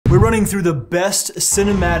We're running through the best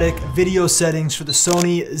cinematic video settings for the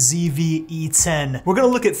Sony ZV E10. We're gonna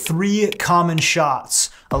look at 3 common shots.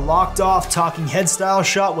 A locked off talking head style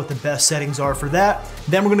shot, what the best settings are for that.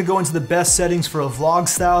 Then we're gonna go into the best settings for a vlog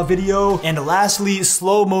style video. And lastly,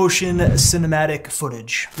 slow motion cinematic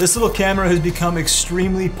footage. This little camera has become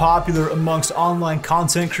extremely popular amongst online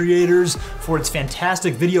content creators for its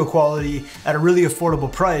fantastic video quality at a really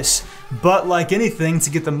affordable price. But like anything, to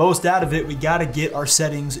get the most out of it, we gotta get our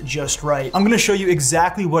settings just right. I'm gonna show you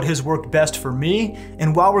exactly what has worked best for me.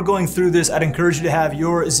 And while we're going through this, I'd encourage you to have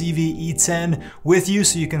your ZV E10 with you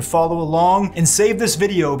so you can follow along and save this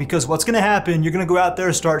video, because what's gonna happen, you're gonna go out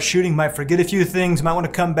there, start shooting, might forget a few things, might wanna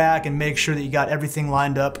come back and make sure that you got everything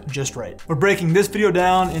lined up just right. We're breaking this video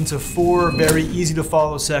down into 4 very easy to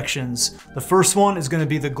follow sections. The first one is gonna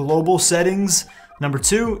be the global settings. Number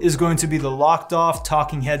 2 is going to be the locked off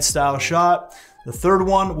talking head style shot. The third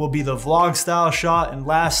one will be the vlog style shot. And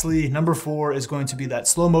lastly, number 4 is going to be that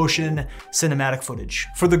slow motion cinematic footage.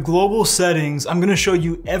 For the global settings, I'm gonna show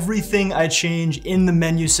you everything I change in the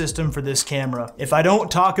menu system for this camera. If I don't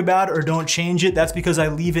talk about it or don't change it, that's because I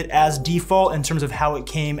leave it as default in terms of how it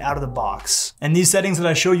came out of the box. And these settings that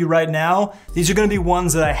I show you right now, these are gonna be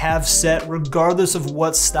ones that I have set regardless of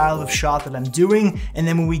what style of shot that I'm doing. And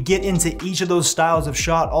then when we get into each of those styles of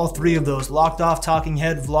shot, all 3 of those, locked off, talking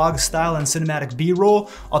head, vlog style, and cinematic B-roll,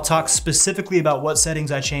 I'll talk specifically about what settings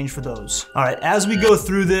I change for those. All right, as we go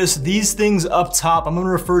through this, these things up top, I'm gonna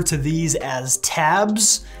refer to these as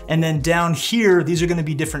tabs. And then down here, these are gonna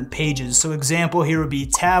be different pages. So example here would be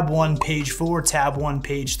tab 1, page 4, tab 1,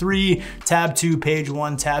 page 3, tab 2, page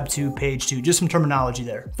 1, tab 2, page 2, just some terminology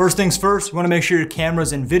there. First things first, you wanna make sure your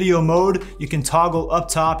camera's in video mode. You can toggle up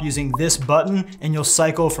top using this button and you'll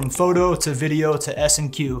cycle from photo to video to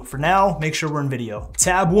S&Q. For now, make sure we're in video.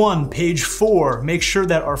 Tab 1, page 4, make sure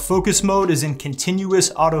that our focus mode is in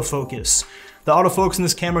continuous autofocus. The autofocus in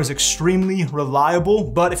this camera is extremely reliable,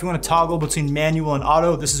 but if you want to toggle between manual and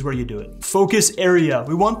auto, this is where you do it. Focus area,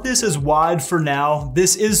 we want this as wide for now.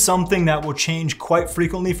 This is something that will change quite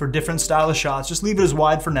frequently for different style of shots. Just leave it as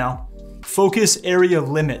wide for now. Focus area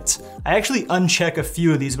limit. I actually uncheck a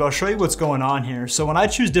few of these, but I'll show you what's going on here. So when I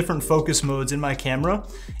choose different focus modes in my camera,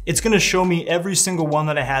 it's gonna show me every single one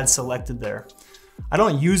that I had selected there. I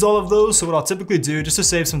don't use all of those, so what I'll typically do, just to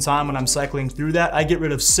save some time when I'm cycling through that, I get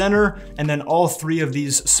rid of center and then all 3 of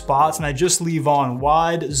these spots, and I just leave on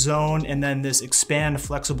wide, zone, and then this expand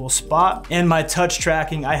flexible spot. And my touch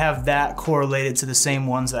tracking, I have that correlated to the same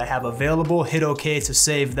ones that I have available. Hit OK to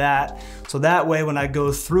save that. So that way when I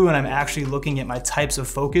go through and I'm actually looking at my types of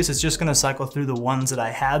focus, it's just gonna cycle through the ones that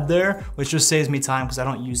I had there, which just saves me time because I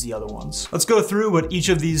don't use the other ones. Let's go through what each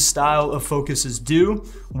of these style of focuses do.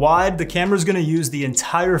 Wide, the camera's gonna use the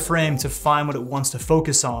entire frame to find what it wants to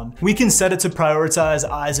focus on. We can set it to prioritize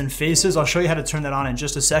eyes and faces. I'll show you how to turn that on in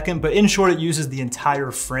just a second, but in short, it uses the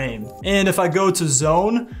entire frame. And if I go to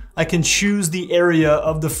zone, I can choose the area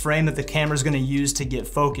of the frame that the camera's gonna use to get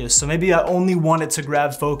focus. So maybe I only want it to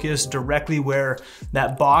grab focus directly where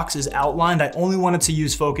that box is outlined. I only want it to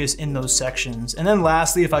use focus in those sections. And then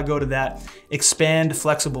lastly, if I go to that expand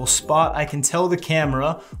flexible spot, I can tell the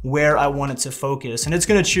camera where I want it to focus. And it's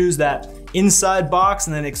gonna choose that inside box,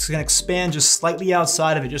 and then it's gonna expand just slightly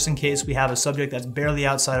outside of it, just in case we have a subject that's barely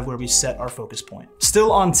outside of where we set our focus point.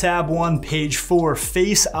 Still on tab 1, page 4,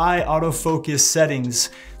 face eye autofocus settings.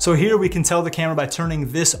 So here we can tell the camera by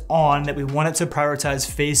turning this on that we want it to prioritize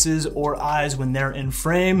faces or eyes when they're in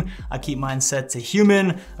frame. I keep mine set to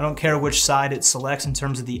human. I don't care which side it selects in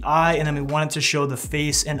terms of the eye. And then we want it to show the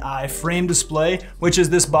face and eye frame display, which is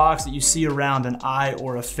this box that you see around an eye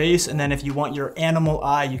or a face. And then if you want your animal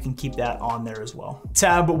eye, you can keep that on there as well.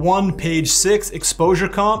 Tab 1, page 6, exposure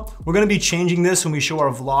comp. We're gonna be changing this when we show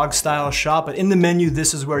our vlog style shot, but in the menu,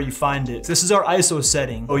 this is where you find it. This is our ISO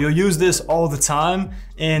setting. Oh, you'll use this all the time.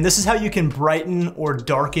 And this is how you can brighten or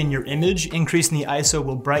darken your image. Increasing the ISO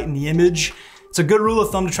will brighten the image. It's a good rule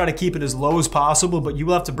of thumb to try to keep it as low as possible, but you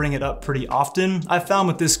will have to bring it up pretty often. I found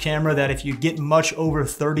with this camera that if you get much over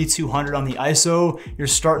 3200 on the ISO, you're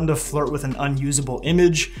starting to flirt with an unusable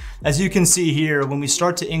image. As you can see here, when we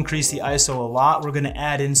start to increase the ISO a lot, we're gonna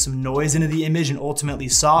add in some noise into the image and ultimately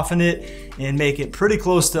soften it and make it pretty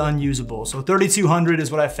close to unusable. So 3200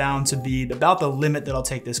 is what I found to be about the limit that I'll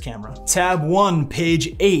take this camera. Tab 1,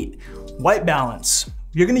 page 8, white balance.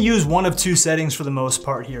 You're gonna use one of 2 settings for the most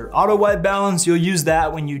part here. Auto white balance, you'll use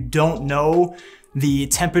that when you don't know the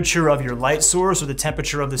temperature of your light source or the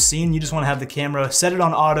temperature of the scene. You just wanna have the camera set it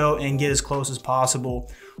on auto and get as close as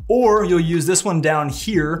possible. Or you'll use this one down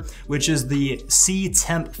here, which is the C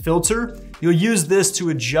temp filter. You'll use this to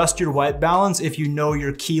adjust your white balance if you know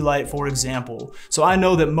your key light, for example. So I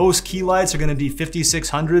know that most key lights are gonna be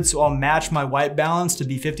 5600, so I'll match my white balance to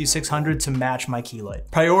be 5600 to match my key light.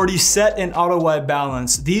 Priority set and auto white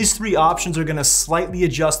balance. These three options are gonna slightly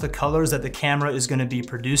adjust the colors that the camera is gonna be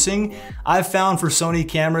producing. I've found for Sony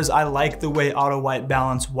cameras, I like the way auto white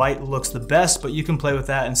balance white looks the best, but you can play with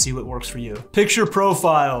that and see what works for you. Picture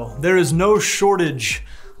profile. There is no shortage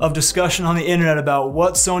of discussion on the internet about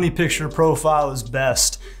what Sony picture profile is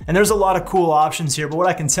best. And there's a lot of cool options here, but what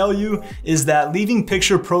I can tell you is that leaving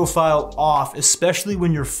picture profile off, especially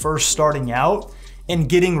when you're first starting out, and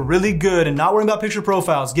getting really good, and not worrying about picture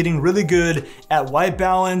profiles, getting really good at white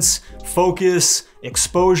balance, focus,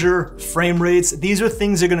 exposure, frame rates. These are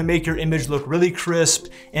things that are gonna make your image look really crisp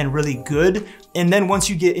and really good. And then once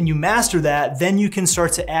you get and you master that, then you can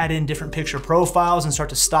start to add in different picture profiles and start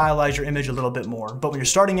to stylize your image a little bit more. But when you're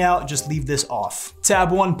starting out, just leave this off.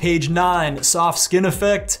 Tab 1, page 9, soft skin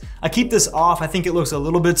effect. I keep this off. I think it looks a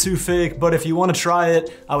little bit too fake, but if you wanna try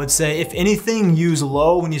it, I would say if anything, use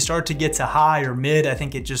low. When you start to get to high or mid, I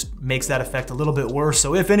think it just makes that effect a little bit worse.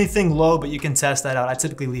 So if anything, low, but you can test that out. I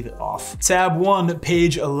typically leave it off. Tab 1,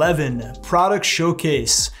 page 11, product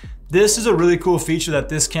showcase. This is a really cool feature that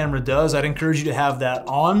this camera does. I'd encourage you to have that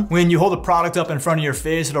on. When you hold a product up in front of your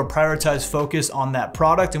face, it'll prioritize focus on that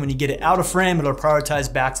product. And when you get it out of frame, it'll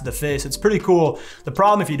prioritize back to the face. It's pretty cool. The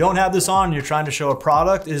problem if you don't have this on and you're trying to show a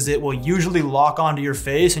product is it will usually lock onto your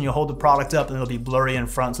face and you'll hold the product up and it'll be blurry in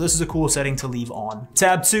front. So this is a cool setting to leave on.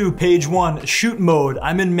 Tab 2, page 1, shoot mode.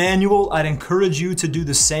 I'm in manual. I'd encourage you to do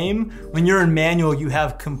the same. When you're in manual, you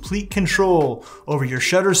have complete control over your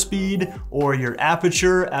shutter speed or your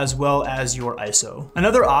aperture as well as your ISO.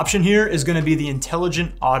 Another option here is gonna be the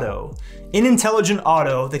intelligent auto. In intelligent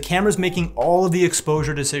auto, the camera's making all of the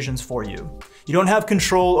exposure decisions for you. You don't have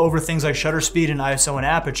control over things like shutter speed and ISO and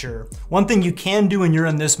aperture. One thing you can do when you're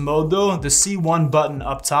in this mode though, the C1 button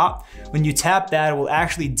up top, when you tap that, it will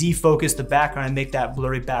actually defocus the background and make that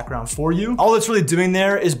blurry background for you. All it's really doing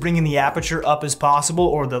there is bringing the aperture up as possible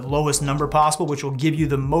or the lowest number possible, which will give you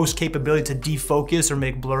the most capability to defocus or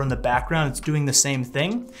make blur in the background. It's doing the same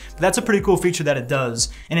thing. But that's a pretty cool feature that it does.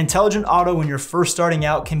 And intelligent auto when you're first starting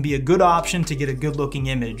out can be a good option to get a good looking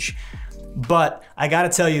image. But I gotta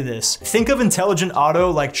tell you this, think of intelligent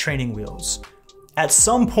auto like training wheels. At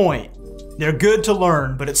some point, they're good to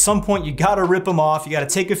learn, but at some point you gotta rip them off, you gotta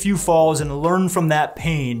take a few falls and learn from that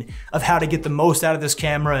pain of how to get the most out of this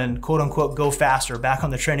camera and quote unquote go faster, back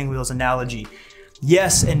on the training wheels analogy.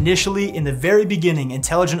 Yes, initially, in the very beginning,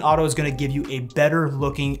 intelligent auto is gonna give you a better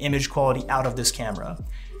looking image quality out of this camera.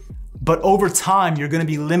 But over time, you're gonna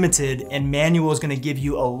be limited and manual is gonna give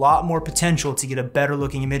you a lot more potential to get a better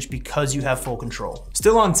looking image because you have full control.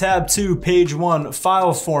 Still on tab 2, page 1,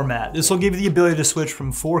 file format. This will give you the ability to switch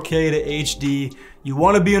from 4K to HD. You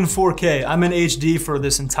wanna be in 4K. I'm in HD for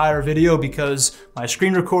this entire video because my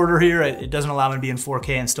screen recorder here, it doesn't allow me to be in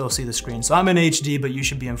 4K and still see the screen. So I'm in HD, but you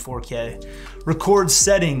should be in 4K. Record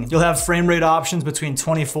setting. You'll have frame rate options between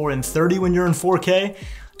 24 and 30 when you're in 4K.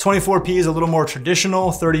 24p is a little more traditional,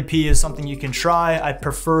 30p is something you can try. I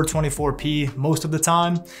prefer 24p most of the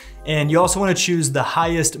time. And you also want to choose the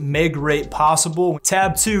highest meg rate possible.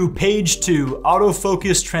 Tab 2, page 2,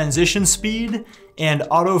 autofocus transition speed and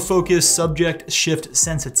autofocus subject shift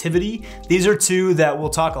sensitivity. These are two that we'll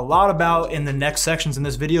talk a lot about in the next sections in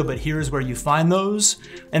this video, but here's where you find those.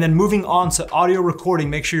 And then moving on to audio recording,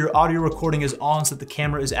 make sure your audio recording is on so that the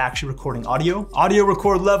camera is actually recording audio. Audio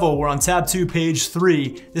record level, we're on tab 2, page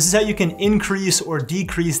 3. This is how you can increase or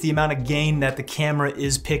decrease the amount of gain that the camera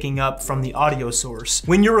is picking up from the audio source.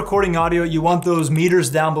 When you're recording audio, you want those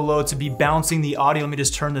meters down below to be bouncing the audio. Let me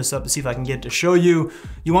just turn this up to see if I can get it to show you.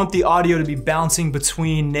 You want the audio to be bouncing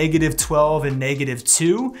between -12 and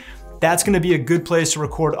 -2. That's gonna be a good place to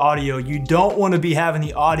record audio. You don't wanna be having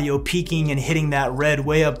the audio peaking and hitting that red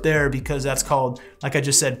way up there because that's called, like I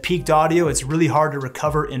just said, peaked audio. It's really hard to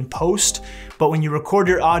recover in post. But when you record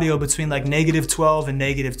your audio between like -12 and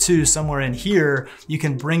 -2, somewhere in here, you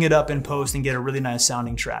can bring it up in post and get a really nice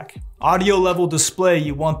sounding track. Audio level display,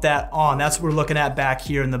 you want that on. That's what we're looking at back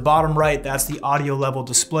here. In the bottom right, that's the audio level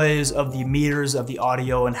displays of the meters of the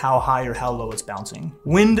audio and how high or how low it's bouncing.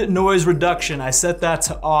 Wind noise reduction, I set that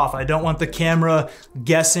to off. I don't want the camera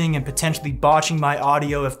guessing and potentially botching my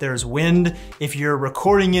audio if there's wind. If you're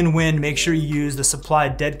recording in wind, make sure you use the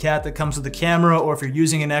supplied dead cat that comes with the camera, or if you're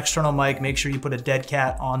using an external mic, make sure you put a dead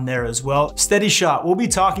cat on there as well. Steady shot, we'll be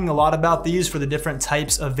talking a lot about these for the different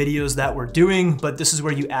types of videos that we're doing, but this is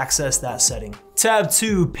where you access that setting. Tab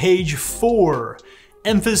 2, page 4.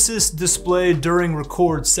 Emphasis display during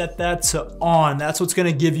record, set that to on. That's what's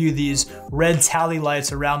gonna give you these red tally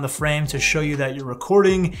lights around the frame to show you that you're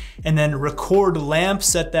recording. And then record lamp,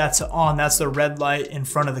 set that to on. That's the red light in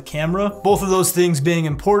front of the camera. Both of those things being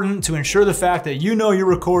important to ensure the fact that you know you're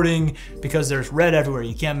recording because there's red everywhere,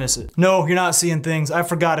 you can't miss it. No, you're not seeing things. I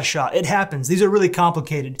forgot a shot. It happens. These are really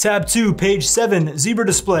complicated. Tab 2, page 7, zebra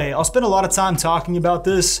display. I'll spend a lot of time talking about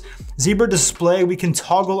this. Zebra display, we can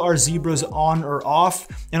toggle our zebras on or off.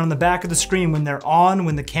 And on the back of the screen, when they're on,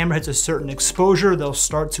 when the camera hits a certain exposure, they'll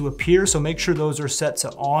start to appear. So make sure those are set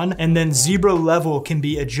to on. And then zebra level can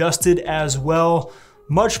be adjusted as well.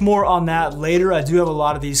 Much more on that later. I do have a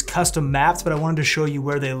lot of these custom maps, but I wanted to show you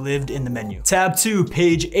where they lived in the menu. Tab 2,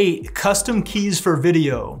 page 8, custom keys for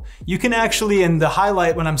video. You can actually, in the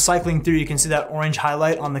highlight, when I'm cycling through, you can see that orange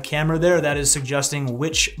highlight on the camera there. That is suggesting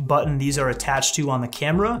which button these are attached to on the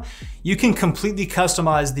camera. You can completely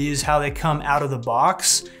customize these how they come out of the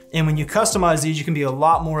box. And when you customize these, you can be a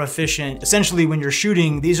lot more efficient. Essentially, when you're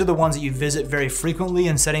shooting, these are the ones that you visit very frequently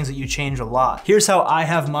and settings that you change a lot. Here's how I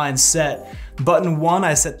have mine set. Button 1,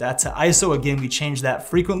 I set that to ISO. Again, we change that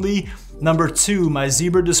frequently. Number 2, my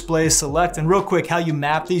zebra display select. And real quick, how you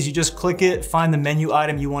map these, you just click it, find the menu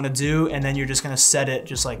item you want to do, and then you're just going to set it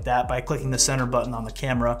just like that by clicking the center button on the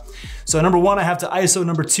camera. So number 1, I have to ISO.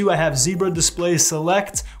 Number 2, I have zebra display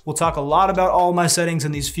select. We'll talk a lot about all my settings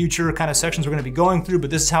in these future kind of sections we're going to be going through,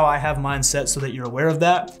 but this is how I have mine set so that you're aware of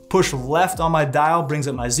that. Push left on my dial brings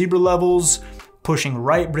up my zebra levels. Pushing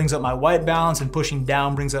right brings up my white balance, and pushing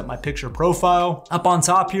down brings up my picture profile. Up on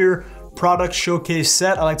top here, product showcase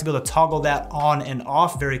set. I like to be able to toggle that on and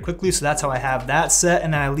off very quickly, so that's how I have that set.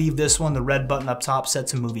 And then I leave this one, the red button up top, set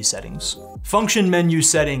to movie settings. Function menu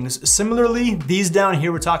settings. Similarly, these down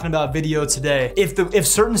here, we're talking about video today. If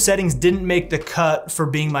certain settings didn't make the cut for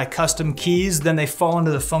being my custom keys, then they fall into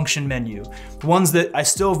the function menu. Ones that I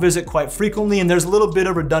still visit quite frequently, and there's a little bit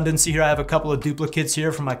of redundancy here. I have a couple of duplicates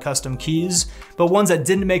here for my custom keys, but ones that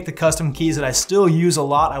didn't make the custom keys that I still use a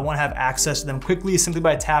lot, I want to have access to them quickly simply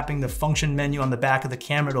by tapping the function menu on the back of the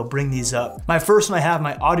camera. It'll bring these up. My first one, I have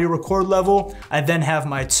my audio record level. I then have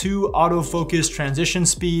my 2 autofocus transition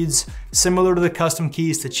speeds. Similar to the custom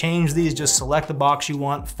keys, to change these, just select the box you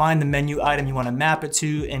want, find the menu item you want to map it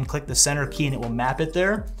to, and click the center key and it will map it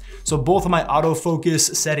there. So both of my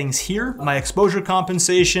autofocus settings here, my exposure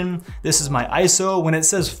compensation, this is my ISO. When it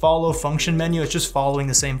says follow function menu, it's just following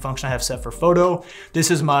the same function I have set for photo.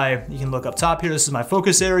 This is my, you can look up top here, this is my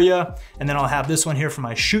focus area. And then I'll have this one here for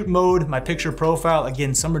my shoot mode, my picture profile,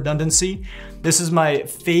 again, some redundancy. This is my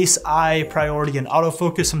face, eye, priority, and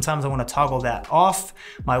autofocus. Sometimes I want to toggle that off.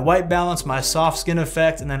 My white balance, my soft skin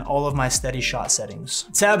effect, and then all of my steady shot settings.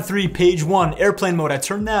 Tab 3, page 1, airplane mode. I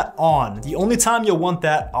turn that on. The only time you'll want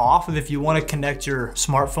that off is if you want to connect your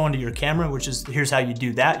smartphone to your camera, which is, here's how you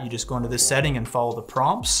do that. You just go into this setting and follow the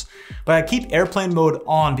prompts. But I keep airplane mode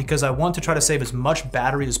on because I want to try to save as much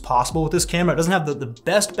battery as possible with this camera. It doesn't have the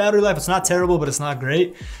best battery life. It's not terrible, but it's not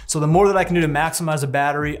great. So the more that I can do to maximize the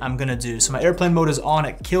battery, I'm gonna do. So my airplane mode is on.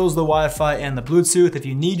 It kills the Wi-Fi and the Bluetooth. If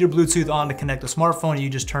you need your Bluetooth on to connect the smartphone, you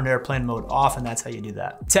just turn airplane mode off, and that's how you do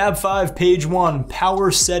that. Tab 5, page 1,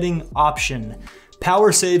 power setting option.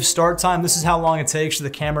 Power save start time. This is how long it takes for the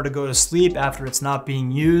camera to go to sleep after it's not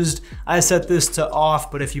being used. I set this to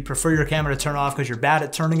off, but if you prefer your camera to turn off because you're bad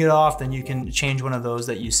at turning it off, then you can change one of those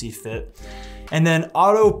that you see fit. And then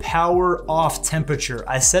auto power off temperature.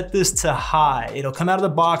 I set this to high. It'll come out of the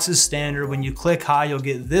box as standard. When you click high, you'll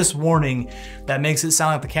get this warning that makes it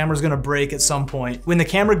sound like the camera's gonna break at some point. When the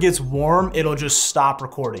camera gets warm, it'll just stop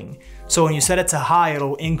recording. So when you set it to high,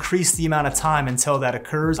 it'll increase the amount of time until that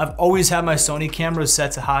occurs. I've always had my Sony cameras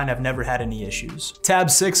set to high and I've never had any issues. Tab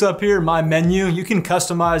 6 up here, my menu. You can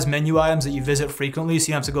customize menu items that you visit frequently, so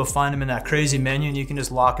you don't have to go find them in that crazy menu, and you can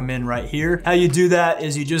just lock them in right here. How you do that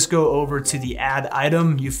is you just go over to the add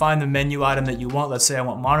item, you find the menu item that you want. Let's say I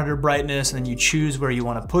want monitor brightness, and then you choose where you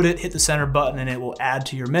want to put it, hit the center button, and it will add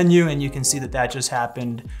to your menu, and you can see that that just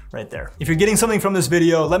happened right there. If you're getting something from this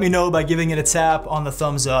video, let me know by giving it a tap on the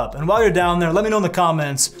thumbs up. And while you're down there, let me know in the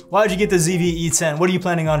comments, why did you get the ZV E10? What are you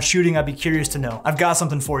planning on shooting? I'd be curious to know. I've got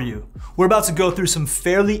something for you. We're about to go through some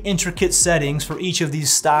fairly intricate settings for each of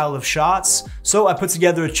these style of shots. So I put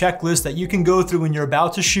together a checklist that you can go through when you're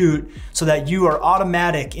about to shoot so that you are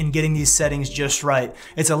automatic in getting these settings just right.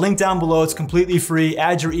 It's a link down below. It's completely free.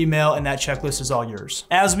 Add your email and that checklist is all yours.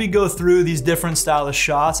 As we go through these different style of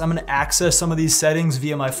shots, I'm gonna access some of these settings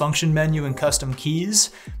via my function menu and custom keys,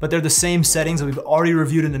 but they're the same settings that we've already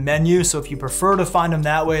reviewed in the menu. So if you prefer to find them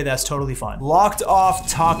that way, that's totally fine. Locked off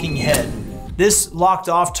talking head. This locked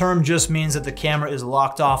off term just means that the camera is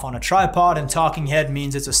locked off on a tripod, and talking head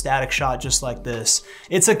means it's a static shot just like this.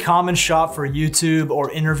 It's a common shot for YouTube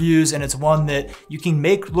or interviews, and it's one that you can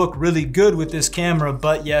make look really good with this camera,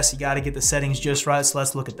 but yes, you gotta get the settings just right, so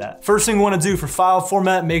let's look at that. First thing we wanna do for file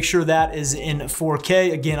format, make sure that is in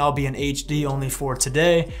 4K. Again, I'll be in HD only for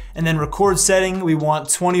today. And then record setting, we want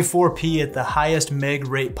 24p at the highest meg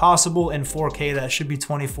rate possible. In 4K, that should be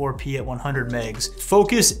 24p at 100 megs.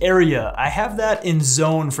 Focus area, I have that in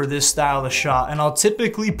zone for this style of shot, and I'll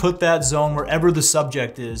typically put that zone wherever the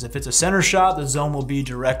subject is. If it's a center shot, the zone will be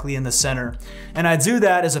directly in the center. And I do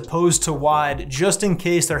that as opposed to wide, just in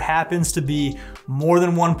case there happens to be more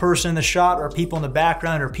than one person in the shot, or people in the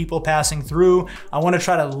background, or people passing through. I want to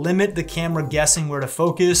try to limit the camera guessing where to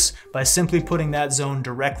focus by simply putting that zone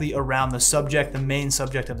directly around the subject, the main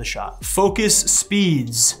subject of the shot. Focus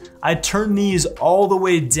speeds, I turn these all the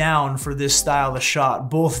way down for this style of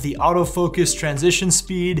shot, both the autofocus transition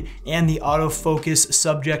speed and the autofocus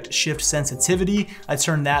subject shift sensitivity. I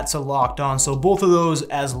turn that to locked on, so both of those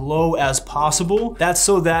as low as possible. That's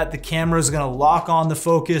so that the camera is gonna lock on the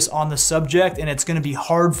focus on the subject, and it's gonna be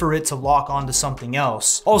hard for it to lock onto something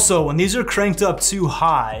else. Also, when these are cranked up too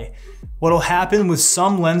high, what'll happen with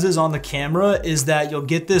some lenses on the camera is that you'll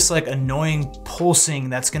get this like annoying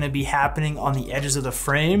pulsing that's gonna be happening on the edges of the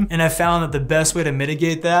frame. And I found that the best way to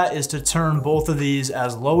mitigate that is to turn both of these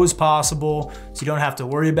as low as possible so you don't have to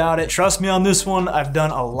worry about it. Trust me on this one, I've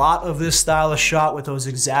done a lot of this style of shot with those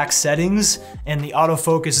exact settings, and the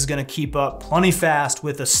autofocus is gonna keep up plenty fast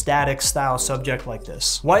with a static style subject like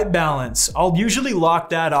this. White balance, I'll usually lock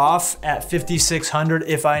that off at 5600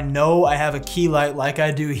 if I know I have a key light like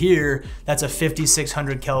I do here. That's a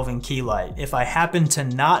 5600 Kelvin key light. If I happen to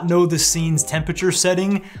not know the scene's temperature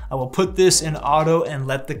setting, I will put this in auto and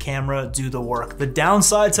let the camera do the work. The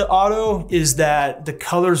downside to auto is that the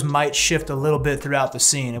colors might shift a little bit throughout the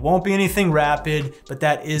scene. It won't be anything rapid, but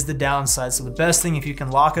that is the downside. So the best thing, if you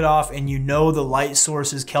can lock it off and you know the light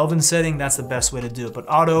source is Kelvin setting, that's the best way to do it. But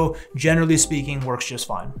auto, generally speaking, works just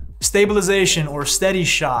fine. Stabilization or steady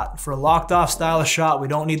shot. For a locked off style of shot, we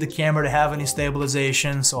don't need the camera to have any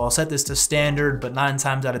stabilization, so I'll set this to standard, but 9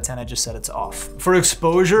 times out of 10, I just set it to off. For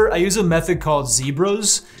exposure, I use a method called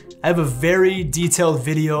zebras. I have a very detailed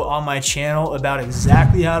video on my channel about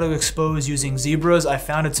exactly how to expose using zebras. I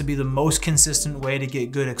found it to be the most consistent way to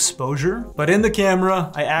get good exposure. But in the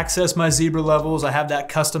camera, I access my zebra levels. I have that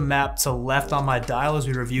custom map to left on my dial as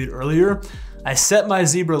we reviewed earlier. I set my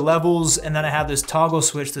zebra levels, and then I have this toggle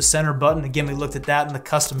switch, the center button. Again, we looked at that in the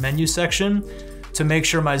custom menu section, to make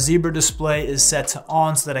sure my zebra display is set to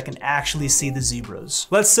on so that I can actually see the zebras.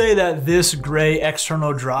 Let's say that this gray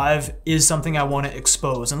external drive is something I want to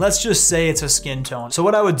expose, and let's just say it's a skin tone. So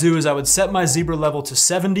what I would do is I would set my zebra level to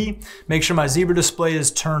 70, make sure my zebra display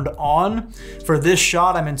is turned on. For this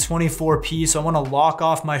shot, I'm in 24p, so I want to lock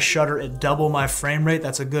off my shutter at double my frame rate.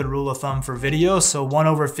 That's a good rule of thumb for video. So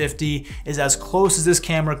 1/50 is as close as this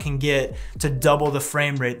camera can get to double the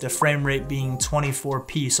frame rate being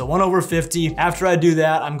 24p. So 1/50. After I do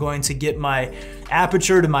that, I'm going to get my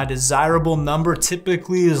aperture to my desirable number,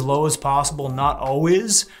 typically as low as possible, not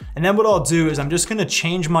always. And then what I'll do is I'm just gonna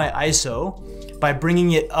change my ISO by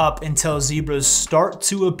bringing it up until zebras start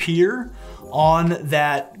to appear on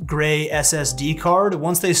that gray SSD card.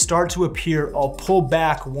 Once they start to appear, I'll pull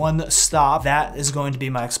back one stop. That is going to be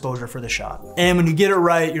my exposure for the shot. And when you get it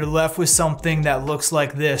right, you're left with something that looks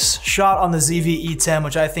like this. Shot on the ZV E10,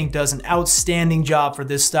 which I think does an outstanding job for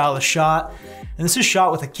this style of shot. And this is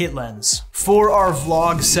shot with a kit lens. For our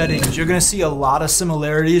vlog settings, you're gonna see a lot of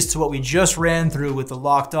similarities to what we just ran through with the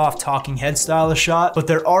locked off talking head style of shot, but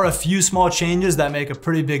there are a few small changes that make a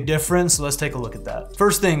pretty big difference, so let's take a look at that.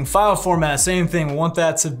 First thing, file format, same thing, we want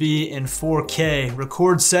that to be in 4K.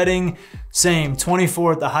 Record setting, same,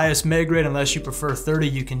 24 at the highest meg rate, unless you prefer 30,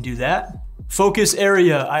 you can do that. Focus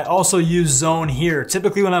area, I also use zone here.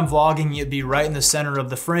 Typically when I'm vlogging, it'd be right in the center of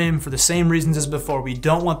the frame for the same reasons as before. We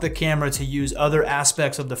don't want the camera to use other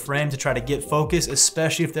aspects of the frame to try to get focus,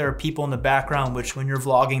 especially if there are people in the background, which when you're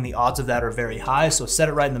vlogging, the odds of that are very high, so set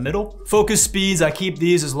it right in the middle. Focus speeds, I keep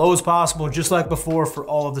these as low as possible, just like before, for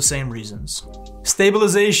all of the same reasons.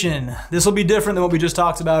 Stabilization, this will be different than what we just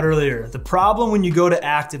talked about earlier. The problem when you go to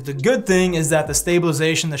active, the good thing is that the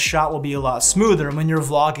stabilization, the shot will be a lot smoother, and when you're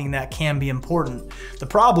vlogging, that can be important. The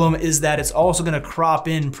problem is that it's also gonna crop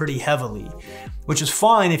in pretty heavily. which is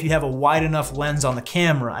fine if you have a wide enough lens on the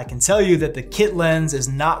camera. I can tell you that the kit lens is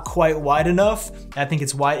not quite wide enough. I think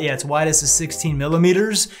it's wide, yeah, its widest is 16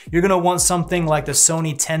 millimeters. You're gonna want something like the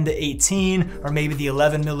Sony 10 to 18 or maybe the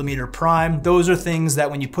 11 millimeter prime. Those are things that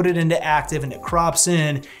when you put it into active and it crops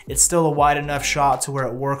in, it's still a wide enough shot to where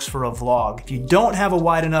it works for a vlog. If you don't have a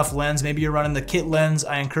wide enough lens, maybe you're running the kit lens,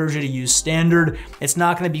 I encourage you to use standard. It's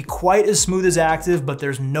not gonna be quite as smooth as active, but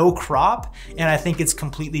there's no crop, and I think it's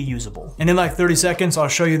completely usable. And in like 30 seconds, I'll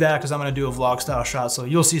show you that because I'm gonna do a vlog style shot, so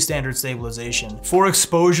you'll see standard stabilization. For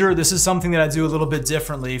exposure, this is something that I do a little bit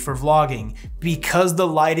differently for vlogging. Because the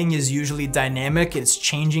lighting is usually dynamic, it's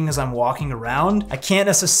changing as I'm walking around, I can't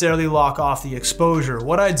necessarily lock off the exposure.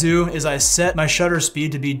 What I do is I set my shutter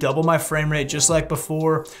speed to be double my frame rate just like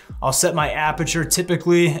before. I'll set my aperture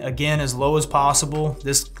typically, again, as low as possible.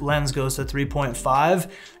 This lens goes to 3.5.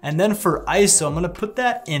 And then for ISO, I'm gonna put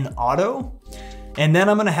that in auto. And then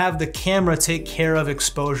I'm gonna have the camera take care of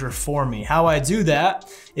exposure for me. How I do that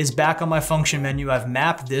is back on my function menu, I've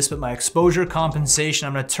mapped this, but my exposure compensation,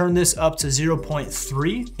 I'm gonna turn this up to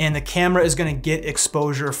 0.3, and the camera is gonna get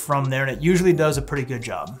exposure from there, and it usually does a pretty good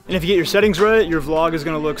job. And if you get your settings right, your vlog is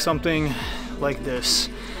gonna look something like this.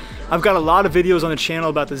 I've got a lot of videos on the channel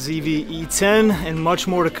about the ZV E10 and much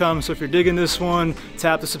more to come, so if you're digging this one,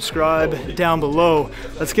 tap the subscribe down below.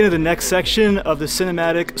 Let's get into the next section of the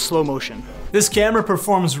cinematic slow motion. This camera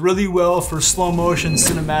performs really well for slow motion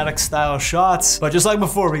cinematic style shots, but just like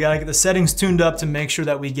before, we gotta get the settings tuned up to make sure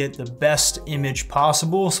that we get the best image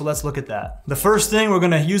possible, so let's look at that. The first thing, we're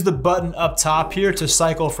gonna use the button up top here to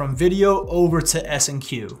cycle from video over to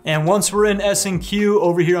S&Q. And once we're in S&Q,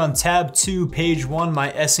 over here on tab 2, page 1,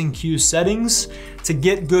 my S&Q settings, to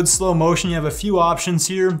get good slow motion, you have a few options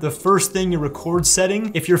here. The first thing, your record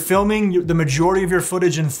setting. If you're filming the majority of your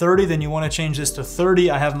footage in 30, then you wanna change this to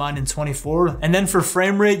 30. I have mine in 24. And then for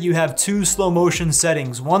frame rate, you have two slow motion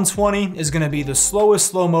settings. 120 is gonna be the slowest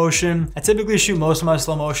slow motion. I typically shoot most of my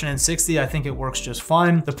slow motion in 60. I think it works just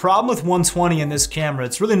fine. The problem with 120 in this camera,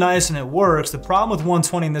 it's really nice and it works. The problem with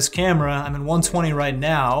 120 in this camera, I'm in 120 right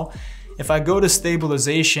now. If I go to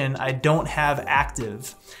stabilization, I don't have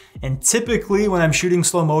active. And typically when I'm shooting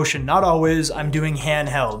slow motion, not always, I'm doing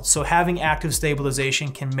handheld. So having active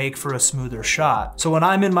stabilization can make for a smoother shot. So when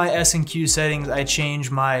I'm in my S&Q settings, I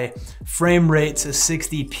change my frame rate to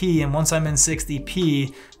 60p. And once I'm in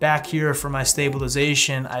 60p, back here for my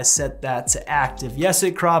stabilization, I set that to active. Yes,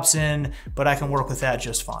 it crops in, but I can work with that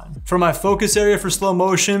just fine. For my focus area for slow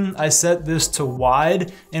motion, I set this to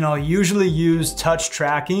wide, and I'll usually use touch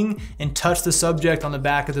tracking and touch the subject on the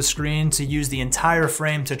back of the screen to use the entire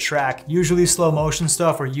frame to track. Usually slow motion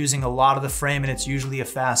stuff, we're using a lot of the frame and it's usually a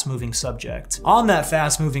fast moving subject. On that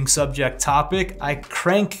fast moving subject topic, I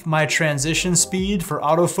crank my transition speed for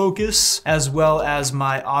autofocus as well as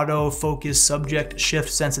my autofocus subject shift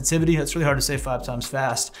sensitivity. That's really hard to say 5 times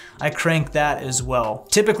fast. I crank that as well.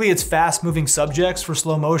 Typically it's fast moving subjects for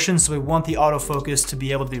slow motion, so we want the autofocus to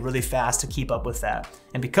be able to be really fast to keep up with that.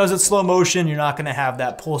 And because it's slow motion, you're not gonna have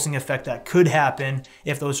that pulsing effect that could happen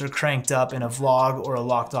if those are cranked up in a vlog or a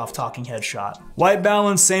locked off talking head shot. White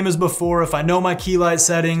balance, same as before. If I know my key light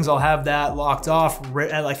settings, I'll have that locked off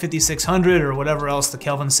at like 5600 or whatever else the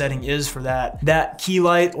Kelvin setting is for that key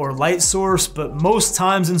light or light source. But most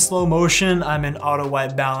times in slow motion, I'm in auto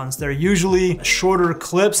white balance. They're usually shorter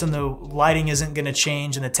clips and the lighting isn't gonna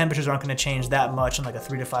change and the temperatures aren't gonna change that much in like a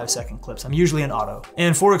 3 to 5 second clips. I'm usually in auto.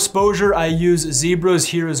 And for exposure, I use zebras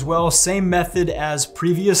here as well. Same method as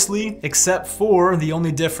previously, except for the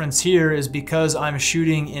only difference here is because I'm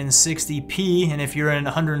shooting in 60p, and if you're in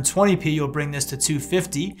 120p, you'll bring this to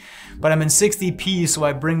 250, but I'm in 60p, so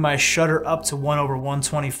I bring my shutter up to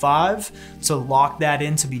 1/125, so lock that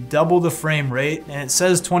in to be double the frame rate, and it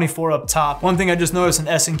says 24 up top. One thing I just noticed in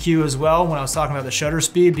S&Q as well, when I was talking about the shutter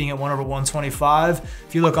speed being at 1/125,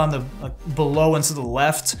 if you look on the below and to the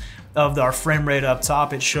left of our frame rate up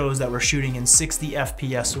top, it shows that we're shooting in 60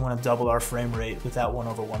 FPS. We want to double our frame rate with that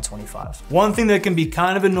 1/125. One thing that can be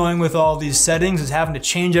kind of annoying with all these settings is having to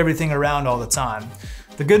change everything around all the time.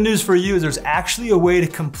 The good news for you is there's actually a way to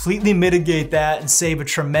completely mitigate that and save a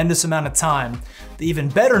tremendous amount of time. The even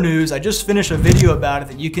better news, I just finished a video about it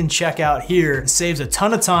that you can check out here. It saves a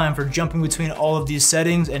ton of time for jumping between all of these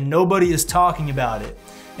settings and nobody is talking about it.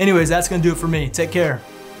 Anyways, that's gonna do it for me. Take care.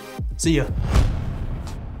 See ya.